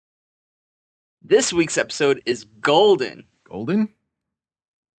This week's episode is golden, Golden?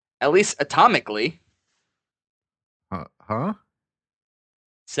 at least atomically. Huh?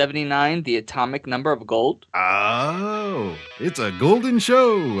 79, the atomic number of gold. Oh, it's a golden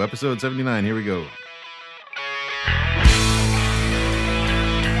show. Episode 79. Here we go.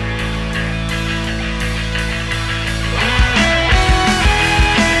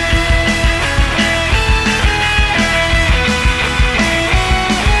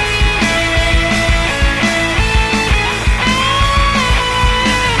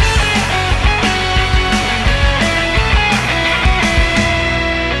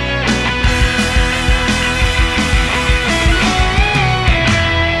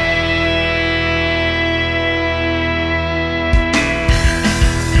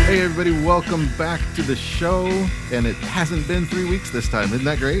 Welcome back to the show, and it hasn't been 3 weeks this time. Isn't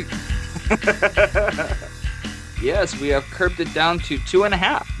that great? Yes, we have curbed it down to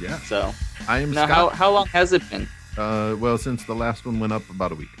 2.5. Yeah. So I am now, Scott. how long has it been? Well, since the last one went up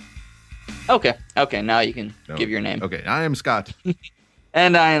about a week. Okay. Now you can give your name. Okay, I am Scott.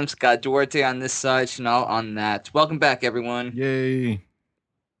 And I am Scott Duarte on this side, Chanel on that. Welcome back, everyone. Yay.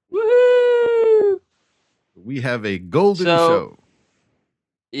 Woohoo! We have a golden show.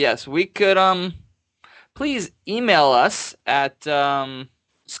 Yes, we could please email us at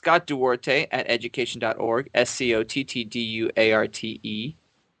scottduarte@education.org, SCOTTDUARTE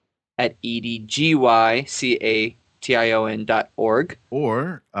 @EDGYCATION.org,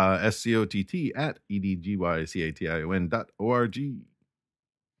 or SCOTT@EDGYCATION.org.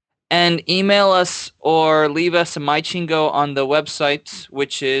 And email us or leave us a MyChingo on the website,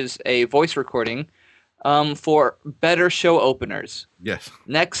 which is a voice recording. For better show openers. Yes.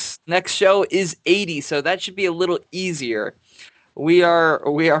 Next show is 80, so that should be a little easier. We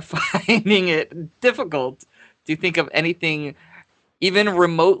are finding it difficult to think of anything even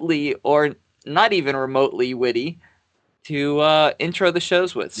remotely or not even remotely witty to intro the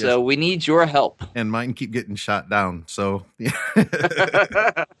shows with. Yes. So we need your help. And mine keep getting shot down. So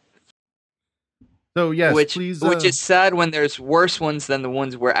So yes, please. Which is sad when there's worse ones than the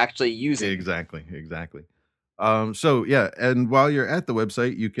ones we're actually using. Exactly. So yeah, and while you're at the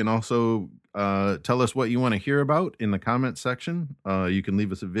website, you can also tell us what you want to hear about in the comments section. You can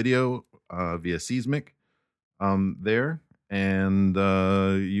leave us a video via Seismic there, and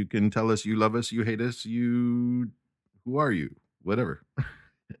you can tell us you love us, you hate us, who are you, whatever,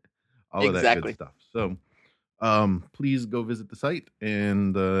 all of that good stuff. So please go visit the site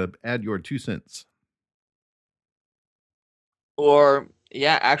and add your 2 cents. Or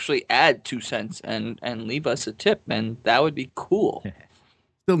actually add 2 cents and leave us a tip, and that would be cool.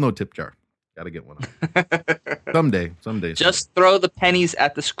 Still no tip jar. Got to get one. Someday. Just throw the pennies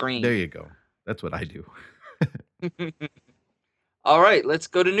at the screen. There you go. That's what I do. All right, let's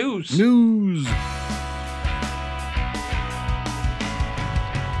go to news.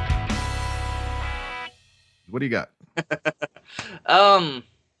 What do you got?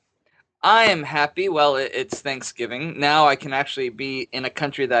 I am happy. Well, it's Thanksgiving. Now I can actually be in a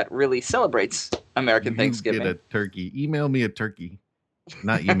country that really celebrates American Thanksgiving. Get a turkey. Email me a turkey.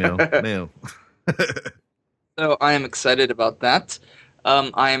 Not email, mail. So I am excited about that.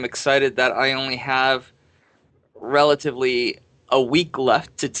 I am excited that I only have relatively a week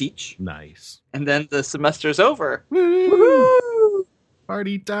left to teach. Nice. And then the semester's over. Woo-hoo!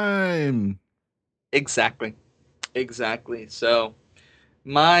 Party time. Exactly. So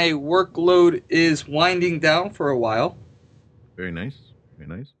my workload is winding down for a while. Very nice.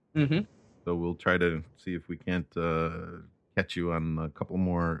 Mm-hmm. So we'll try to see if we can't catch you on a couple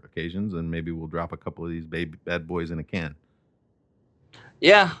more occasions, and maybe we'll drop a couple of these bad boys in a can.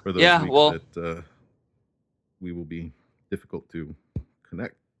 Yeah. For those weeks that we will be difficult to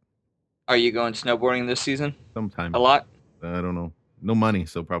connect. Are you going snowboarding this season? Sometime. A lot? I don't know. No money,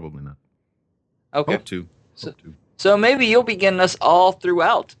 so probably not. Okay. Hope to. So maybe you'll be getting us all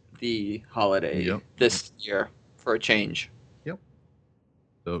throughout the holiday this year for a change. Yep.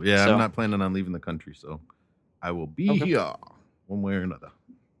 So I'm not planning on leaving the country, so I will be here one way or another.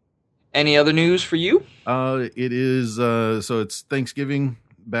 Any other news for you? It is so it's Thanksgiving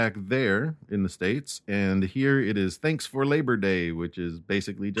back there in the States, and here it is Thanks for Labor Day, which is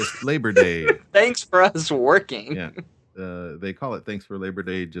basically just Labor Day. Thanks for us working. Yeah. They call it Thanks for Labor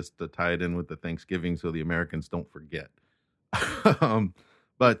Day just to tie it in with the Thanksgiving so the Americans don't forget.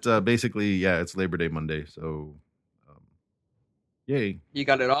 But basically, it's Labor Day Monday, so yay. You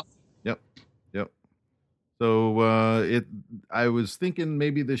got it off? Yep. So I was thinking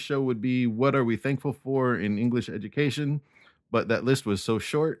maybe this show would be what are we thankful for in English education, but that list was so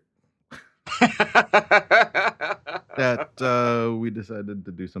short that that we decided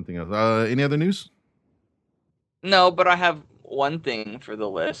to do something else. Any other news No, but I have one thing for the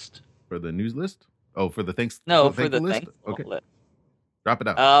list. for the news list? Oh, for the No, for thankful the list? thankful Okay, list. drop it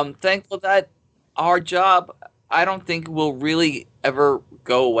out. Thankful that our job, I don't think will really ever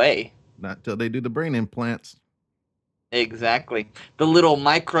go away. Not till they do the brain implants. Exactly. The little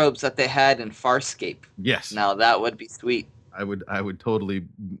microbes that they had in Farscape. Yes. Now that would be sweet. I would totally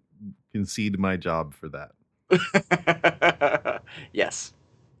concede my job for that. Yes.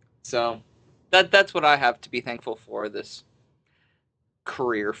 So that's what I have to be thankful for this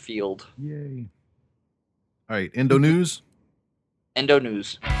career field. Yay. All right, Endo News. Endo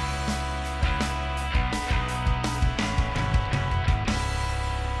News.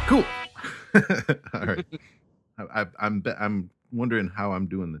 Cool. All right. I'm wondering how I'm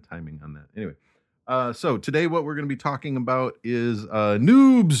doing the timing on that. Anyway, so today what we're going to be talking about is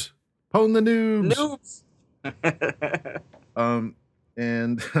noobs. Pwn the noobs. Noobs.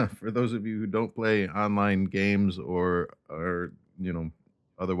 And for those of you who don't play online games or are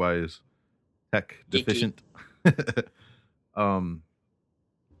otherwise tech deficient,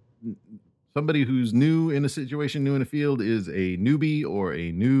 somebody who's new in a situation, new in a field, is a newbie or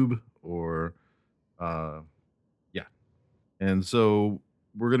a noob or and so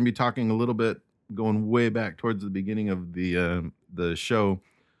we're going to be talking a little bit, going way back towards the beginning of the show,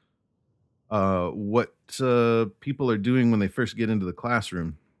 what people are doing when they first get into the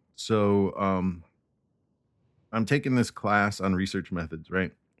classroom. So I'm taking this class on research methods,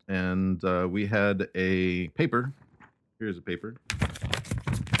 right? And we had a paper. Here's a paper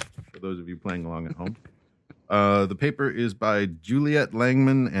for those of you playing along at home. The paper is by Juliet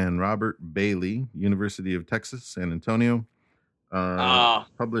Langman and Robert Bailey, University of Texas, San Antonio.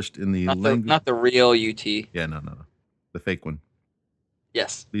 Published in the not the real UT. Yeah, no, the fake one.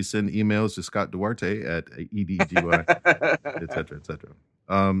 Yes. Please send emails to Scott Duarte at EDGY, etc., etc.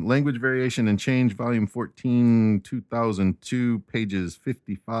 Language Variation and Change, Volume 14, 2002, pages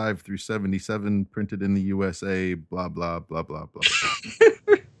 55 through 77, printed in the USA. Blah blah blah blah blah.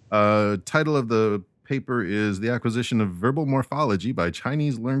 Title of the paper is "The Acquisition of Verbal Morphology by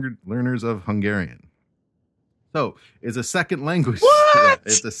Chinese Learners of Hungarian." So it's a second language. What? Yeah,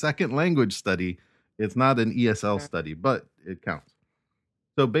 it's a second language study. It's not an ESL study, but it counts.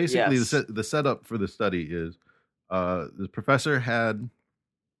 So basically, Yes. the setup for the study is the professor had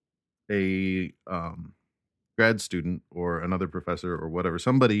a grad student or another professor or whatever,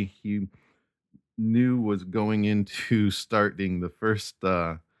 somebody he knew was going into starting the first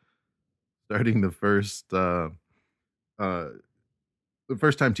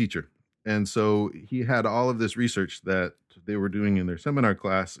time teacher. And so he had all of this research that they were doing in their seminar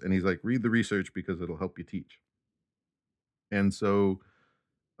class. And he's like, read the research because it'll help you teach. And so,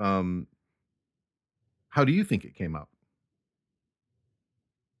 how do you think it came out?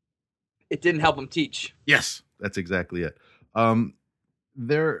 It didn't help him teach. Yes, that's exactly it.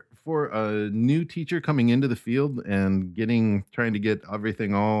 For a new teacher coming into the field and trying to get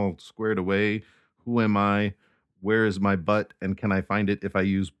everything all squared away. Who am I? Where is my butt? And can I find it if I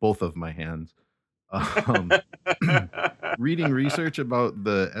use both of my hands? Reading research about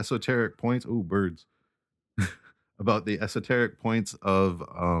the esoteric points. Oh, birds. About the esoteric points of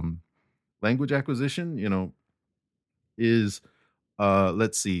language acquisition, is,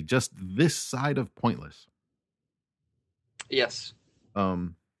 let's see, just this side of pointless. Yes.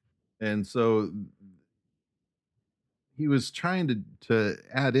 And so he was trying to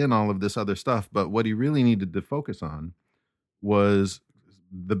add in all of this other stuff, but what he really needed to focus on was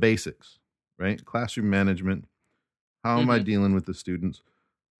the basics, right? Classroom management. How am I dealing with the students?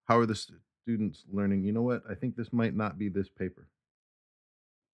 How are the students learning? You know what? I think this might not be this paper.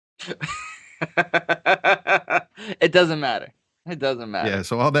 It doesn't matter. It doesn't matter. Yeah,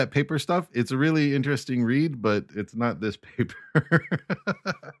 so all that paper stuff, it's a really interesting read, but it's not this paper.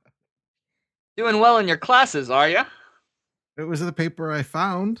 Doing well in your classes, are you? It was the paper I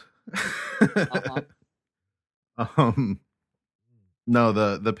found. No,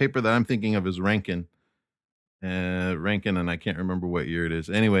 the paper that I'm thinking of is Rankin. Rankin, and I can't remember what year it is.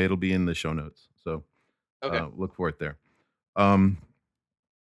 Anyway, it'll be in the show notes. So look for it there.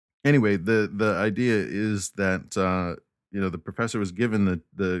 Anyway, the idea is that the professor was given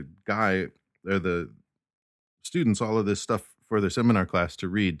the guy or the students all of this stuff for their seminar class to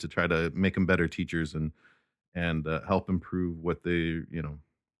read to try to make them better teachers and help improve what they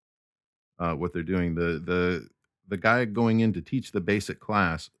what they're doing. The guy going in to teach the basic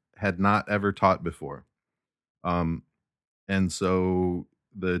class had not ever taught before, and so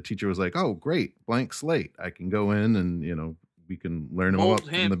the teacher was like, "Oh, great, blank slate! I can go in and we can learn them up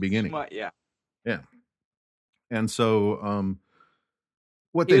from the beginning." Yeah. And so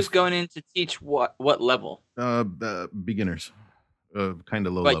what He they was going in to teach what level? beginners, kind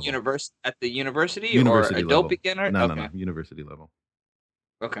of low What level, at the university or university adult level. beginner? No, Okay. university level.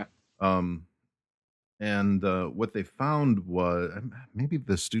 Okay. Um, and what they found was maybe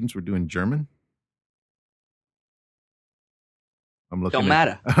the students were doing German. I'm looking Don't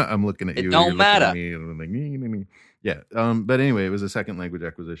at matter. I'm looking at It you. You're don't looking at matter. me, and I'm like, "Nee, nee, nee." Yeah. But anyway, it was a second language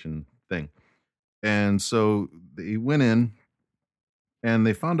acquisition thing, and so they went in, and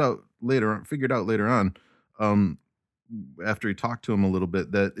they figured out later on, um, after he talked to him a little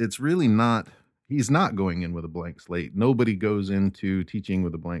bit, that it's really not. He's not going in with a blank slate. Nobody goes into teaching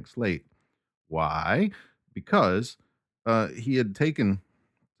with a blank slate. Why? Because he had taken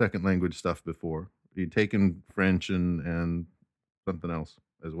second language stuff before. He'd taken French and something else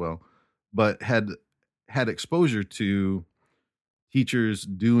as well, but had exposure to teachers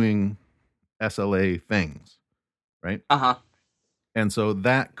doing SLA things, right? Uh-huh. And so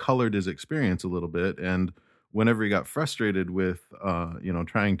that colored his experience a little bit. And whenever he got frustrated with,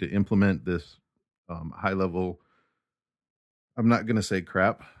 trying to implement this high level, I'm not going to say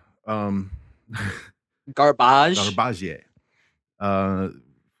crap, Garbage. garbage,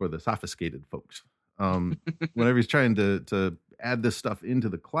 for the sophisticated folks. Whenever he's trying to add this stuff into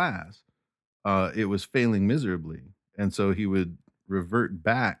the class, it was failing miserably, and so he would revert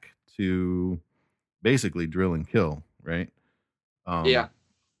back to basically drill and kill, right? Yeah.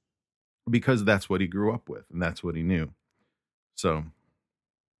 Because that's what he grew up with, and that's what he knew. So,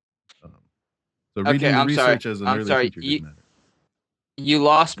 um, Okay, reading the I'm sorry. research as an I'm early sorry. teacher didn't matter. You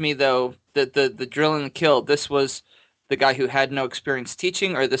lost me though. The drill and kill. This was the guy who had no experience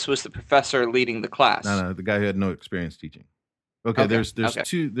teaching, or this was the professor leading the class? No, the guy who had no experience teaching. Okay, Okay. there's Okay.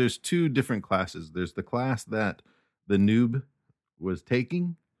 two different classes. There's the class that the noob was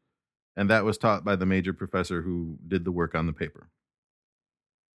taking, and that was taught by the major professor who did the work on the paper.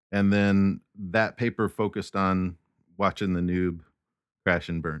 And then that paper focused on watching the noob crash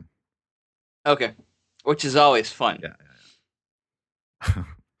and burn. Okay. Which is always fun. Yeah.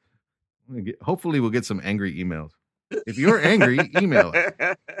 Hopefully we'll get some angry emails. If you're angry, email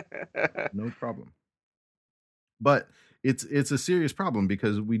us. No problem. But it's a serious problem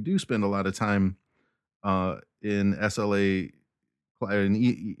because we do spend a lot of time in SLA and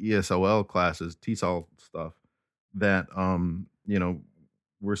ESOL classes, TESOL stuff that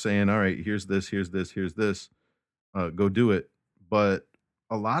we're saying, all right, here's this, go do it. But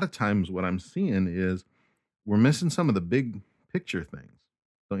a lot of times what I'm seeing is we're missing some of the big picture things,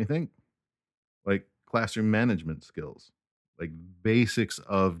 don't you think? Like classroom management skills, like basics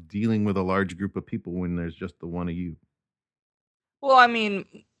of dealing with a large group of people when there's just the one of you. Well, I mean,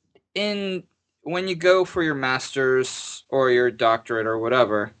 when you go for your master's or your doctorate or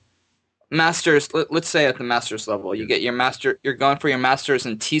whatever, let's say at the master's level, you get your you're going for your master's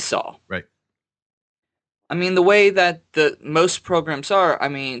in TESOL. Right. I mean, the way that the most programs are, I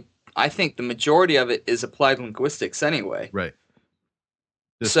mean, I think the majority of it is applied linguistics anyway. Right.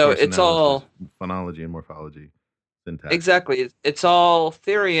 So Discourse it's analysis, all phonology and morphology, syntax. exactly. It's all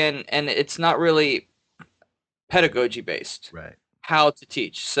theory and it's not really pedagogy based. Right. How to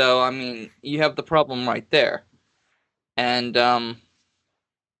teach. So I mean, you have the problem right there. And well,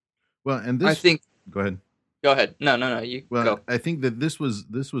 and this I think go ahead. Go ahead. No, you Well, go. I think that this was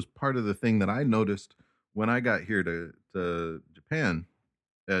part of the thing that I noticed when I got here to Japan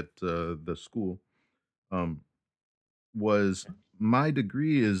at the school. Was my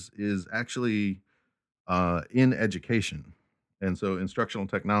degree is actually in education, and so instructional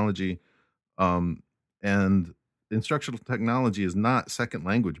technology, and instructional technology is not second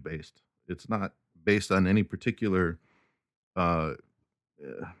language based. It's not based on any particular uh,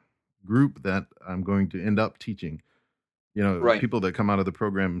 group that I'm going to end up teaching. Right. People that come out of the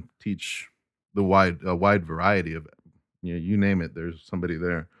program teach a wide variety of, you name it, there's somebody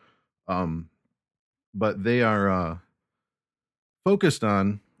there. But they are focused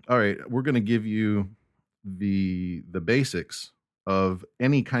on, all right, we're going to give you the basics of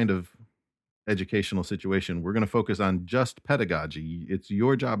any kind of educational situation. We're going to focus on just pedagogy. It's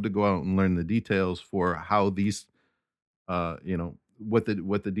your job to go out and learn the details for how these what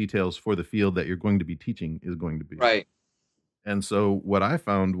the details for the field that you're going to be teaching is going to be. Right. And so what I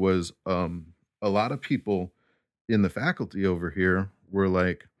found was a lot of people in the faculty over here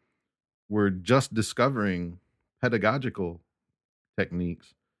were just discovering pedagogical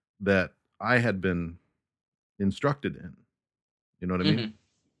techniques that I had been instructed in. You know what I mean?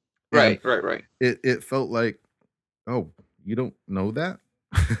 Mm-hmm. Right. It felt like, oh, you don't know that?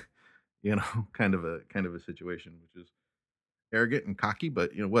 kind of a situation, which is arrogant and cocky,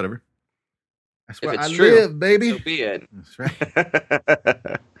 but whatever. That's If where I it's true, live, baby. so be it. That's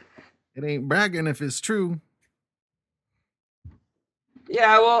right. It ain't bragging if it's true.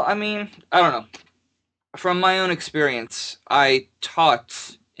 Yeah, well, I mean, I don't know. From my own experience, I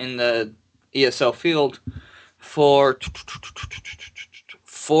taught in the ESL field for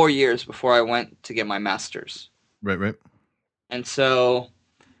 4 years before I went to get my master's. Right, right. And so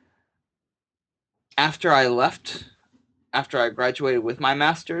after I left, after I graduated with my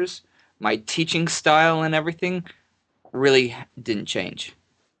master's, my teaching style and everything really didn't change.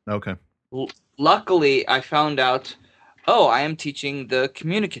 Okay. Luckily, I found out, oh, I am teaching the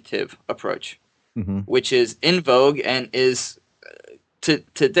communicative approach, Mm-hmm. which is in vogue and is to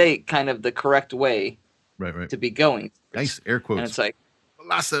date kind of the correct way Right, right. to be going. Nice air And quotes. it's like,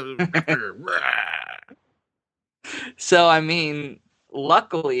 Velociraptor. so I mean,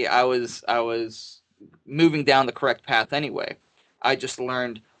 luckily I was moving down the correct path anyway. I just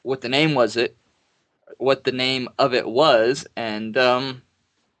learned what the name of it was, and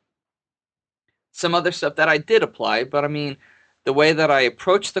some other stuff that I did apply. But I mean, the way that I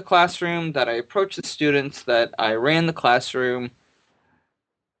approached the classroom, that I approached the students, that I ran the classroom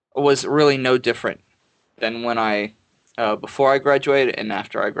was really no different than when I before I graduated and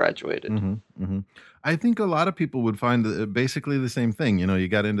after I graduated. Mm-hmm, mm-hmm. I think a lot of people would find basically the same thing. You know, you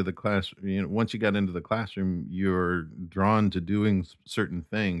got into the class. You know, once you got into the classroom, you're drawn to doing certain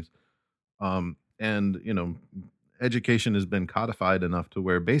things, and you know, education has been codified enough to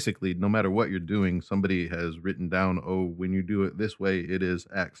where basically, no matter what you're doing, somebody has written down, oh, when you do it this way, it is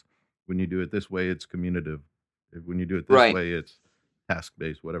X. When you do it this way, it's commutative. When you do it this Right. way, it's task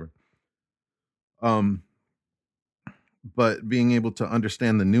based, whatever. But being able to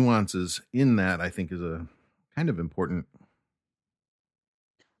understand the nuances in that, I think, is a kind of important.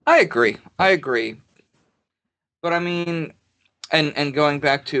 I agree. But I mean, and going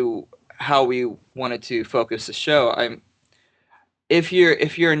back to how we wanted to focus the show, I'm if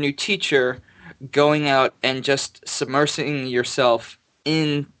you're a new teacher, going out and just submersing yourself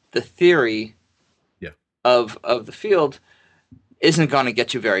in the theory Yeah. of the field isn't going to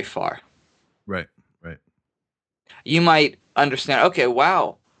get you very far. Right, right. You might understand, okay,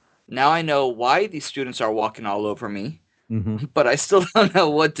 wow, now I know why these students are walking all over me, Mm-hmm. but I still don't know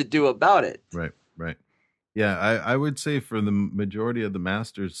what to do about it. Right, right. Yeah, I would say for the majority of the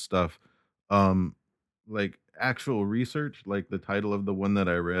master's stuff, um, like actual research, like the title of the one that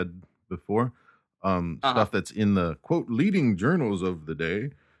I read before, stuff that's in the quote leading journals of the day,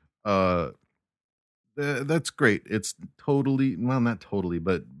 uh, that's great. It's totally, well, not totally,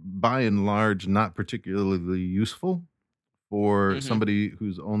 but by and large, not particularly useful for Mhm. somebody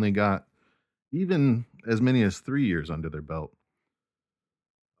who's only got even as many as 3 years under their belt.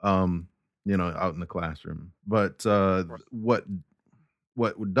 You know, out in the classroom. But what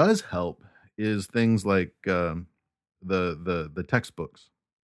does help is things like the textbooks,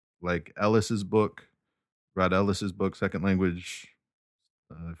 like Ellis's book, Rod Ellis's book, Second Language.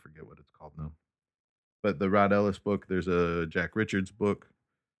 I forget what it's called now, but the Rod Ellis book. There's a Jack Richards book.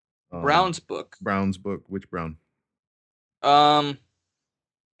 Brown's book. Brown's book. Which Brown?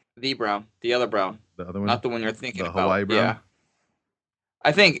 The Brown, the other Brown, The other one, not the one you're thinking the about. Hawaii Brown. Yeah,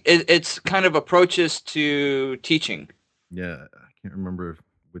 I think it's kind of approaches to teaching. Yeah, I can't remember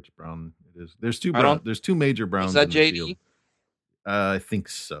which Brown it is. There's two I don't- There's two major Browns Is that in the JD? field. I think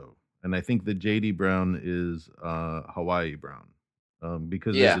so, and I think the JD Brown is Hawaii Brown,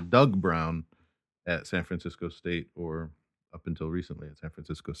 because there's a Doug Brown at San Francisco State, or up until recently at San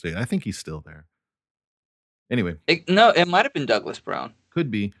Francisco State. I think he's still there. Anyway, It might have been Douglas Brown.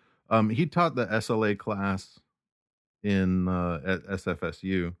 could be. He taught the SLA class in at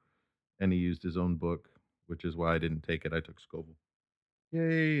SFSU, and he used his own book, which is why I didn't take it. I took Scoville.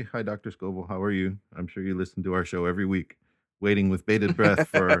 Yay! Hi, Dr. Scoville. How are you? I'm sure you listen to our show every week, waiting with bated breath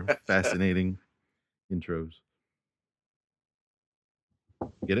for fascinating intros.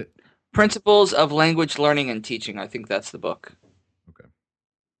 Get it? Principles of Language Learning and Teaching. I think that's the book. Okay.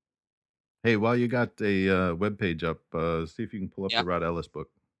 Hey, while you got a web page up, see if you can pull up the Rod Ellis book.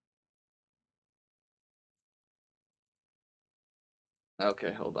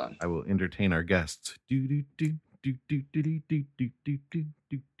 Okay, hold on. I will entertain our guests.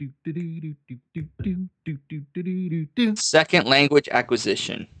 Second Language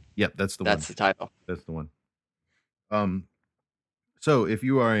Acquisition. Yep, that's the one. That's the title. That's the one. So if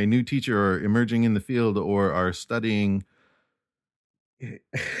you are a new teacher or emerging in the field or are studying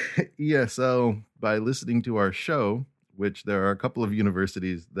ESL by listening to our show, which there are a couple of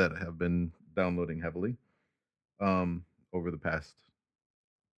universities that have been downloading heavily over the past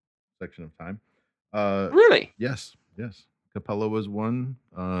section of time. Really? Yes, yes. Capella was one.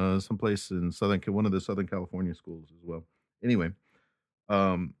 Someplace in one of the Southern California schools as well. Anyway,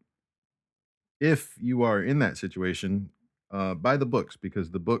 um, if you are in that situation, buy the books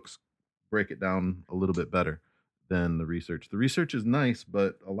because the books break it down a little bit better than the research. The research is nice,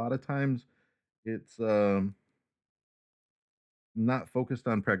 but a lot of times it's not focused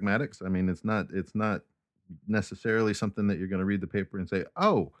on pragmatics. I mean, it's not necessarily something that you're going to read the paper and say,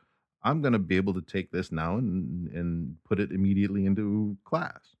 "Oh, I'm going to be able to take this now and put it immediately into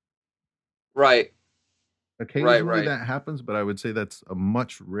class." Right, right, Occasionally right. that happens, but I would say that's a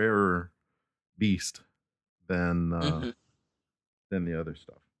much rarer beast than uh, Hmm. than the other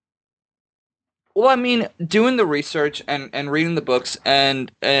stuff. Well, I mean, doing the research and reading the books and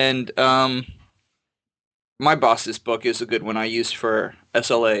my boss's book is a good one I used for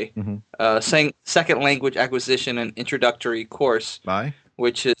SLA, Hmm. saying second language acquisition and introductory course, Bye.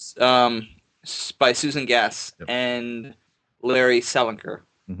 which is by Susan Gass Yep. and Larry Selinker,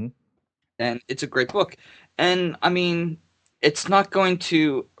 Hmm. and it's a great book. And I mean, it's not going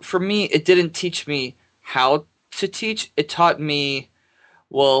to for me. It didn't teach me how to teach. It taught me,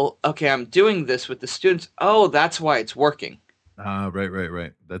 well, okay, I'm doing this with the students. Oh, that's why it's working. Ah, right, right,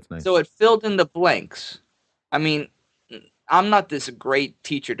 right. That's nice. So it filled in the blanks. I mean, I'm not this great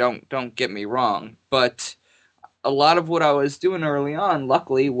teacher, don't get me wrong, but a lot of what I was doing early on,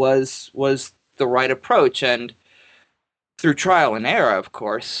 luckily, was the right approach, and through trial and error, of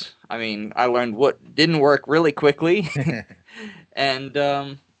course. I mean, I learned what didn't work really quickly, and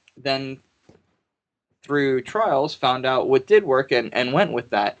then through trials, found out what did work and went with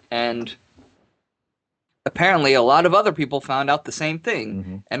that. And apparently, a lot of other people found out the same thing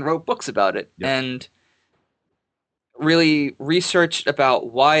Hmm. and wrote books about it. Yep. And really researched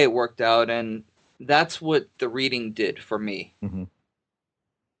about why it worked out, and that's what the reading did for me. Hmm.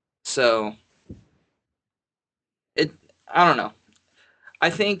 So it, I don't know. I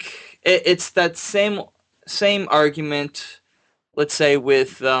think it's that same argument. Let's say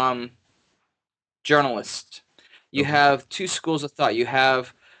with journalists, you Okay. have two schools of thought. You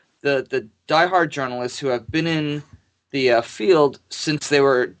have the diehard journalists who have been in the field since they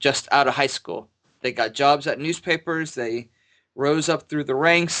were just out of high school. They got jobs at newspapers. They rose up through the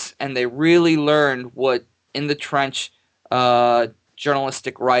ranks, and they really learned what in the trench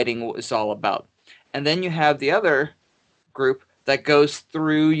journalistic writing was all about. And then you have the other group that goes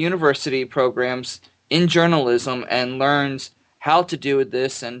through university programs in journalism and learns how to do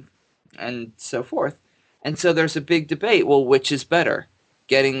this and so forth. And so there's a big debate. Well, which is better?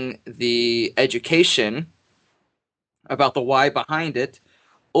 Getting the education about the why behind it,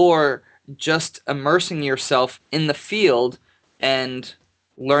 or just immersing yourself in the field and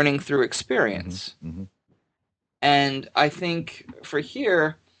learning through Hmm. experience. Hmm. And I think for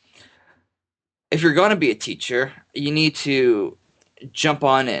here, if you're going to be a teacher, you need to jump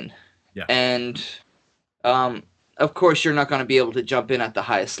on in. Yeah. And um, of course, you're not going to be able to jump in at the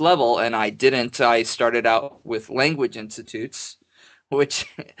highest level. And I didn't. I started out with language institutes, which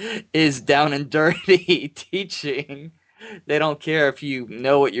is down and dirty teaching. They don't care if you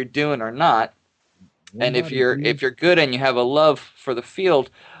know what you're doing or not. One And body, if please. you're good and you have a love for the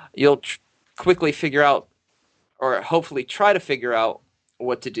field, you'll quickly figure out, or hopefully try to figure out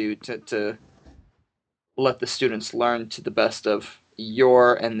what to do to let the students learn to the best of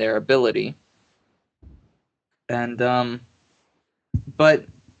your and their ability. And but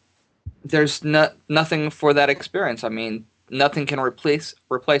there's nothing for that experience. I mean, nothing can replace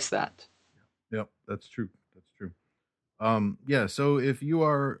that. Yep, that's true. That's true. Yeah, so if you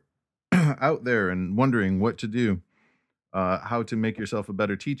are out there and wondering what to do, how to make yourself a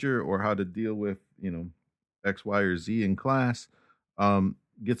better teacher or how to deal with, X, Y, or Z in class,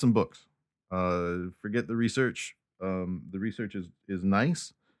 get some books. Forget the research. The research is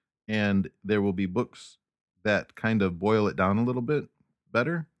nice, and there will be books that kind of boil it down a little bit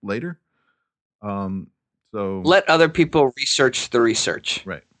better later. Um, so Let other people research the research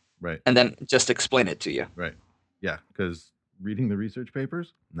right, right, and then just explain it to you. right. Yeah, because reading the research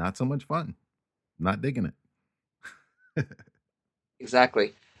papers, not so much fun. Not digging it.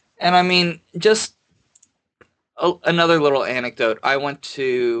 Exactly. And I mean, just another little anecdote. I went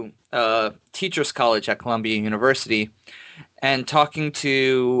to teachers college at Columbia University, and talking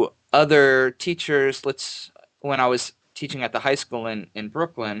to other teachers, let's when I was teaching at the high school in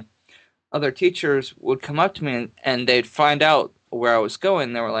Brooklyn, other teachers would come up to me and they'd find out where I was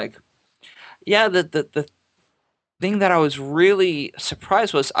going. They were like, "Yeah, the thing that I was really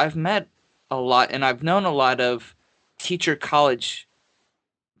surprised was I've met a lot and I've known a lot of teacher college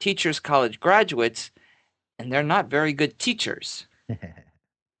teachers college graduates, and they're not very good teachers."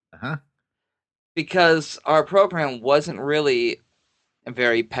 Uh-huh. because our program wasn't really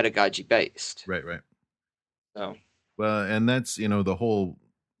very pedagogy based. Right, right. So Well, and that's, the whole,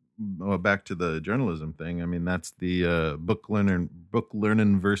 back to the journalism thing. I mean, that's the book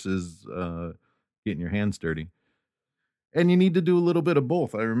learning versus getting your hands dirty. And you need to do a little bit of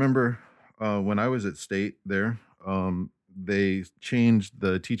both. I remember when I was at State there, they changed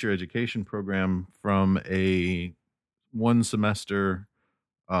the teacher education program from a one semester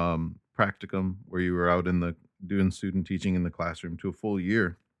practicum where you were out in the doing student teaching in the classroom to a full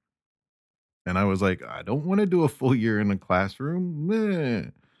year. And I was like, I don't want to do a full year in a classroom. Meh.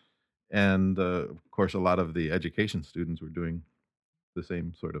 And of course, a lot of the education students were doing the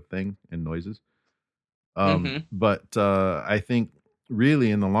same sort of thing in noises. But I think really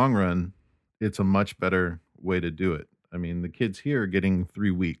in the long run, it's a much better way to do it. I mean, the kids here are getting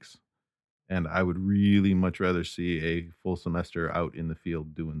 3 weeks, and I would really much rather see a full semester out in the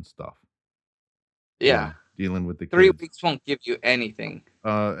field doing stuff. yeah, Dealing with the 3 kids. weeks won't give you anything.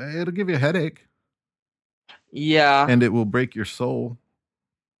 It'll give you a headache. Yeah. And it will break your soul.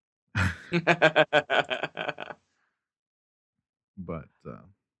 But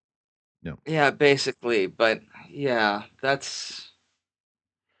yeah, basically. But yeah, that's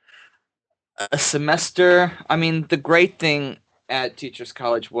a semester. I mean, the great thing at Teachers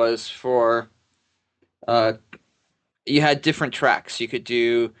College was you had different tracks. You could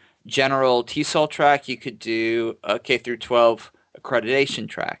do general TESOL track. You could do a K through 12 accreditation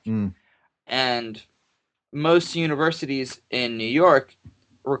track. And most universities in New York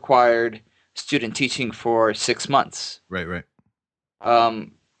required student teaching for 6 months. Right.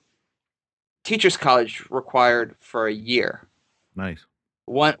 Teachers College required for a year. Nice.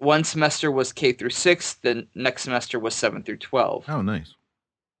 One semester was K through 6. The next semester was 7 through 12. Oh, nice.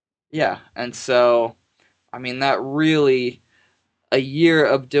 Yeah, and so, I mean, that really, a year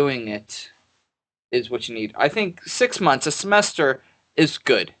of doing it is what you need. I think 6 months, a semester is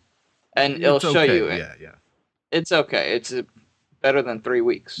good, and it'll show you. Yeah. It's okay. It's better than 3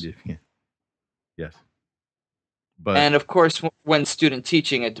 weeks. Yeah. Yes. But and of course, when student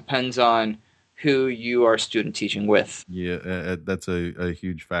teaching, it depends on who you are student teaching with. Yeah, that's a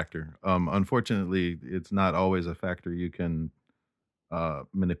huge factor. Unfortunately, it's not always a factor you can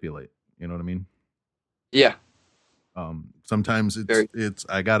manipulate. You know what I mean? Yeah. Sometimes it's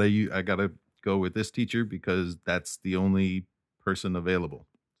I gotta go with this teacher because that's the only person available.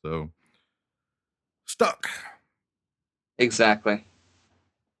 So stuck. Exactly.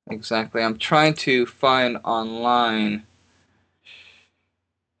 I'm trying to find online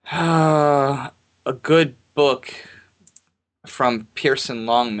a good book from Pearson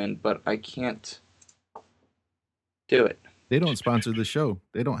Longman, but I can't do it. They don't sponsor the show.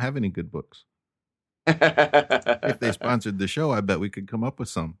 They don't have any good books. If they sponsored the show, I bet we could come up with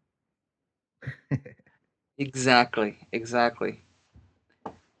some. Exactly.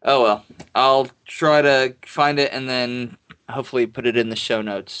 Oh well, I'll try to find it and then hopefully put it in the show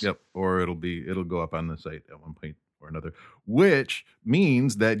notes. Yep, or it'll go up on the site at one point or another, which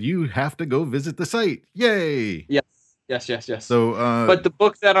means that you have to go visit the site. Yay! Yes. So, but the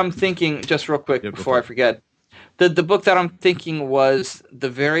book that I'm thinking, just real quick before I forget, the book that I'm thinking was the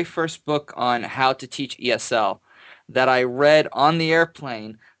very first book on how to teach ESL that I read on the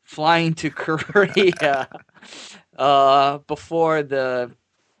airplane flying to Korea before the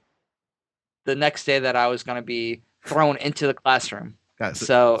next day that I was going to be thrown into the classroom.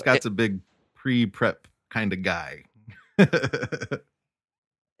 Scott's a big pre-prep kind of guy. It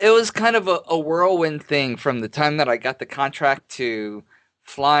was kind of a whirlwind thing from the time that I got the contract to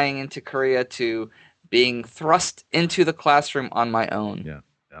flying into Korea to being thrust into the classroom on my own. Yeah.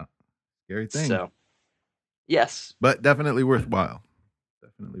 Scary thing. So, yes. But definitely worthwhile.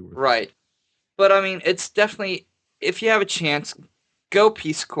 Right. But I mean, it's definitely, if you have a chance, go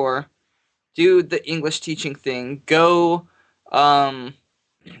Peace Corps, do the English teaching thing, go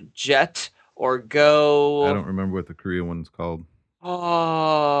JET, or go... I don't remember what the Korea one's called.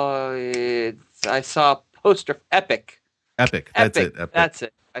 Oh, I saw a poster. Epic. That's it. That's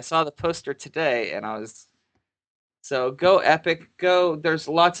it. I saw the poster today, and I was... So go Epic. Go. There's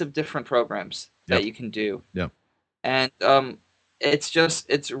lots of different programs that you can do. Yep. And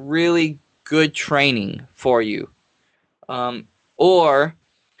it's really good training for you. Or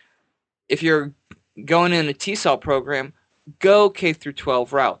if you're going in a TESOL program, go K through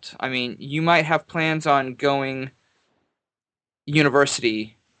 12 route. I mean, you might have plans on going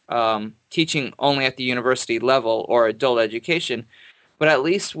university, teaching only at the university level or adult education, but at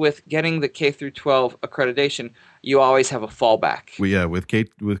least with getting the K through 12 accreditation, you always have a fallback. Well, yeah, with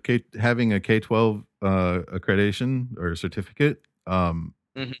having a K-12 accreditation or certificate,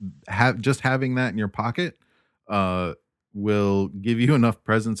 Just having that in your pocket will give you enough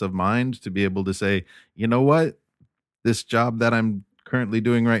presence of mind to be able to say, you know what, this job that I'm currently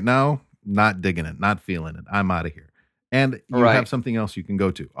doing right now, not digging it, not feeling it, I'm out of here. And you have something else you can go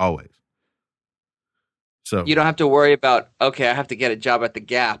to always. So you don't have to worry about, okay, I have to get a job at the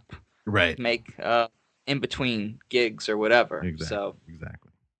Gap, right? Make in between gigs or whatever.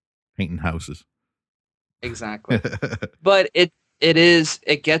 Exactly. Painting houses. Exactly. But it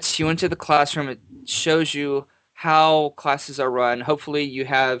gets you into the classroom. It shows you how classes are run. Hopefully you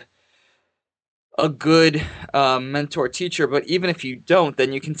have a good mentor teacher, but even if you don't,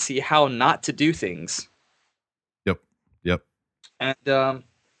 then you can see how not to do things. Yep. And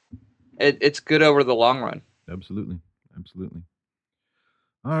it's good over the long run. Absolutely.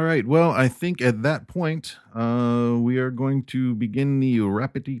 All right. Well, I think at that point, we are going to begin the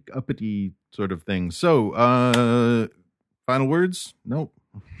rappity-uppity sort of thing. So, final words? Nope.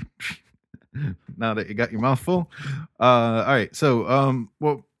 Now that you got your mouth full. All right. So,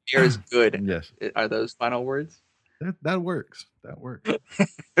 well, here is good. Yes. Are those final words? That works.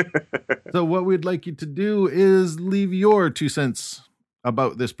 So, what we'd like you to do is leave your 2 cents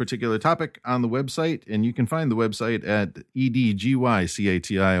about this particular topic on the website, and you can find the website at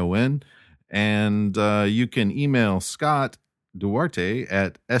EDGYCATION, and you can email Scott Duarte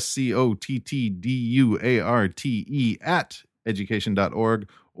at SCOTTDUARTE at education.org,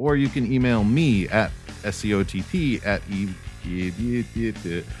 or you can email me at SCOTT at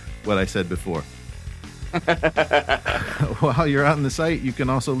what I said before. While you're on the site, you can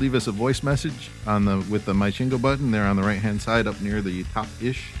also leave us a voice message with the My Chingo button there on the right hand side up near the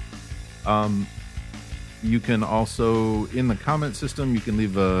top-ish. You can also, in the comment system, you can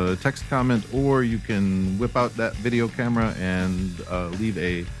leave a text comment, or you can whip out that video camera and leave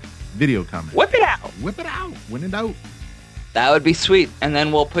a video comment. Whip it out. Win it out. That would be sweet. And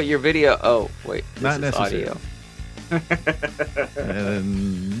then we'll put your video. Oh, wait. This Not is necessary. Audio.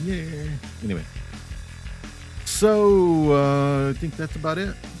 And yeah. Anyway. So, I think that's about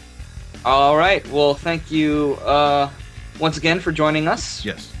it. All right. Well, thank you once again for joining us.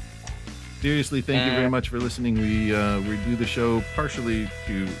 Yes. Seriously, thank you very much for listening. We do the show partially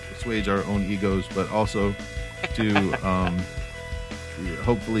to assuage our own egos, but also to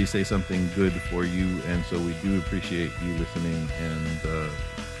hopefully say something good for you. And so we do appreciate you listening,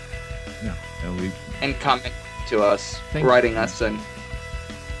 and comment to us, writing us, and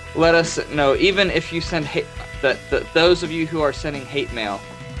let us know. Even if you send hate, those of you who are sending hate mail,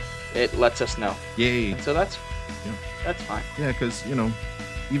 it lets us know. Yay! And so that's fine. Yeah, because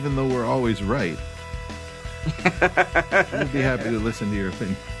even though we're always right, we'll be happy to listen to your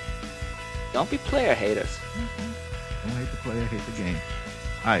opinion. Don't be player haters. Don't hate the player, hate the game.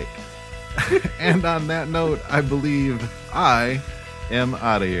 All right. And on that note, I believe I am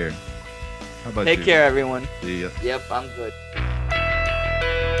out of here. How about you? Take care, everyone. See ya. Yep, I'm good.